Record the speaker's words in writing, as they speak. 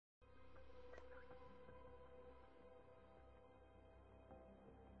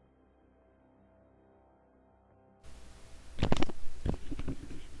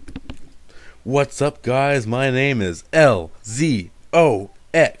What's up, guys? My name is LzOxBADGER.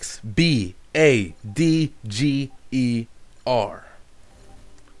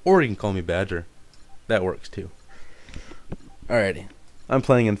 Or you can call me Badger. That works too. Alrighty. I'm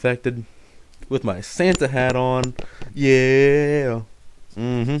playing Infected with my Santa hat on. Yeah.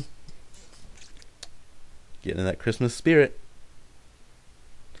 Getting in that Christmas spirit.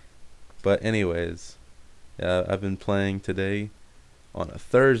 But anyways, I've been playing today on a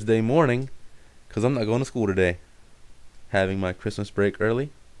Thursday morning because I'm not going to school today. Having my Christmas break early.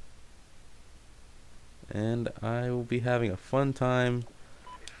 And I will be having a fun time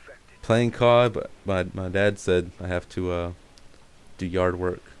playing COD, but my dad said I have to do yard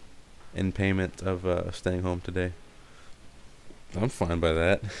work in payment of staying home today. I'm fine by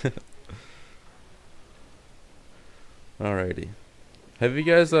that. Alrighty. Have you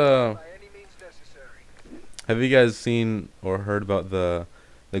guys seen or heard about the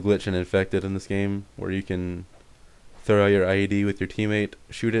glitch in Infected in this game where you can throw out your IED with your teammate,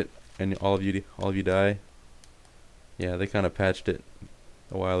 shoot it, and all of you die? Yeah, they kind of patched it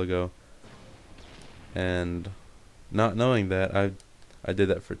a while ago. And not knowing that, I did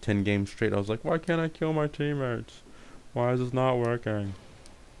that for 10 games straight. I was like, why can't I kill my teammates? Why is this not working?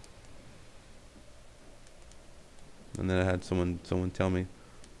 And then I had someone tell me,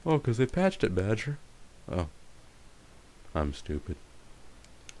 oh, 'cause they patched it, Badger. Oh, I'm stupid.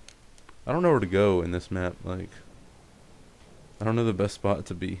 I don't know where to go in this map. Like, I don't know the best spot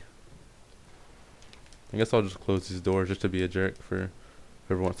to be. I guess I'll just close these doors just to be a jerk for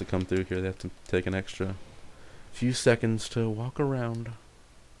whoever wants to come through here. They have to take an extra few seconds to walk around.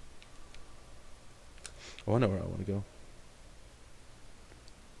 Oh, I know where I want to go.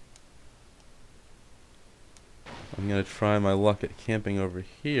 I'm gonna try my luck at camping over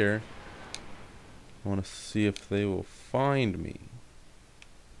here. I want to see if they will find me.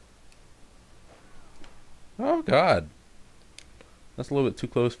 Oh God, that's a little bit too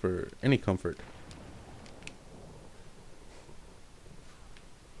close for any comfort.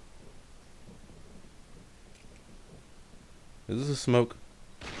 Is this a smoke?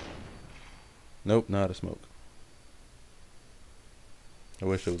 Nope, not a smoke. I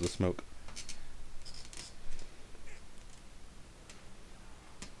wish it was a smoke.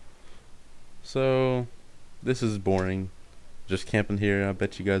 So, this is boring. Just camping here. I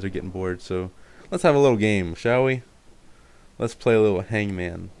bet you guys are getting bored, so let's have a little game, shall we? Let's play a little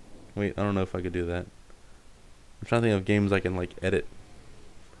hangman. Wait, I don't know if I could do that. I'm trying to think of games I can, like, edit.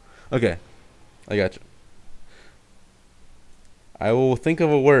 Okay, I got you. I will think of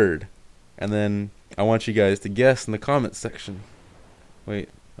a word, and then I want you guys to guess in the comments section. Wait,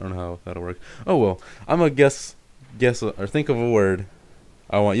 I don't know how that'll work. Oh well, I'm gonna guess or think of a word.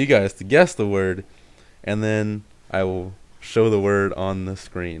 I want you guys to guess the word, and then I will show the word on the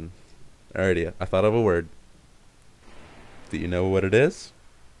screen. Alrighty, I thought of a word. Do you know what it is?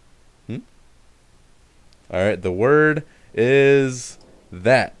 Alright, the word is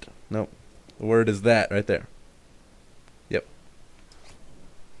that. Nope, the word is that right there. Yep.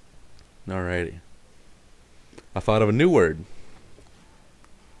 Alrighty. I thought of a new word.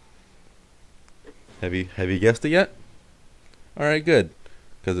 Have you guessed it yet? Alright, good.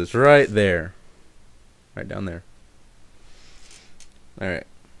 Because it's right there. Right down there. Alright.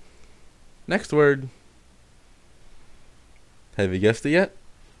 Next word. Have you guessed it yet?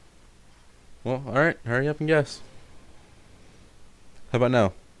 Well, alright. Hurry up and guess. How about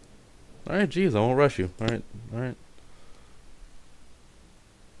now? Alright, geez, I won't rush you. Alright, alright.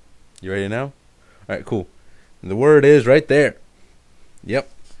 You ready now? Alright, cool. And the word is right there. Yep.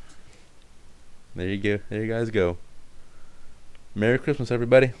 There you go. There you guys go. Merry Christmas,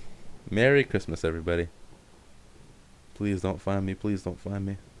 everybody. Merry Christmas, everybody. Please don't find me. Please don't find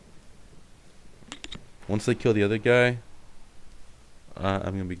me. Once they kill the other guy, I'm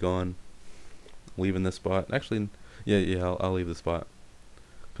gonna be gone. Leaving this spot. Actually, yeah, I'll leave the spot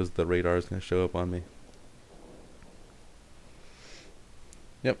because the radar is gonna show up on me.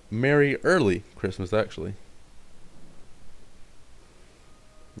 Yep, Merry early Christmas, actually.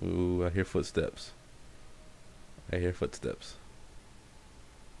 Ooh, I hear footsteps. I hear footsteps.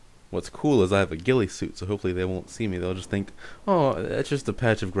 What's cool is I have a ghillie suit, so hopefully they won't see me. They'll just think, oh, that's just a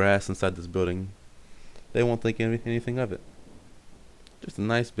patch of grass inside this building. They won't think anything of it. Just a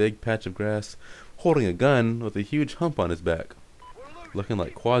nice big patch of grass, holding a gun with a huge hump on his back. Looking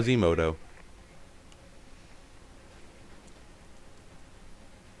like Quasimodo.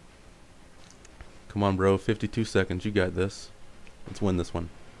 Come on, bro. 52 seconds. You got this. Let's win this one.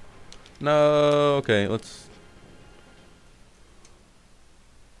 No. Okay, let's...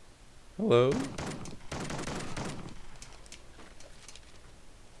 Hello.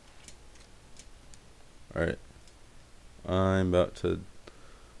 Alright. I'm about to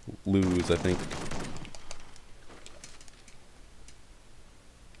lose, I think.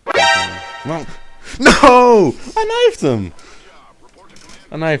 Come on. No! I knifed him!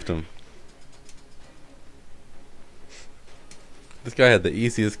 I knifed him. This guy had the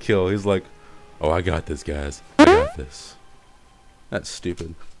easiest kill. He's like, oh, I got this, guys. I got this. That's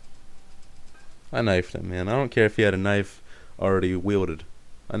stupid. I knifed him, man. I don't care if he had a knife already wielded.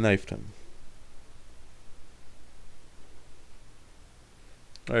 I knifed him.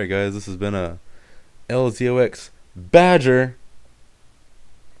 Alright, guys. This has been a LzOx Badger.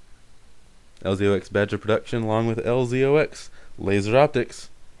 LzOx Badger production along with LzOx Laser Optics.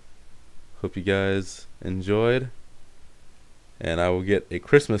 Hope you guys enjoyed. And I will get a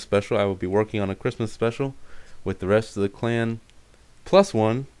Christmas special. I will be working on a Christmas special with the rest of the clan plus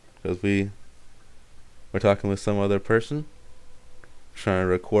one, because we're talking with some other person, trying to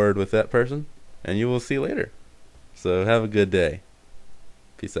record with that person, and you will see later. So have a good day.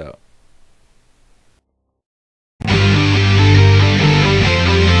 Peace out.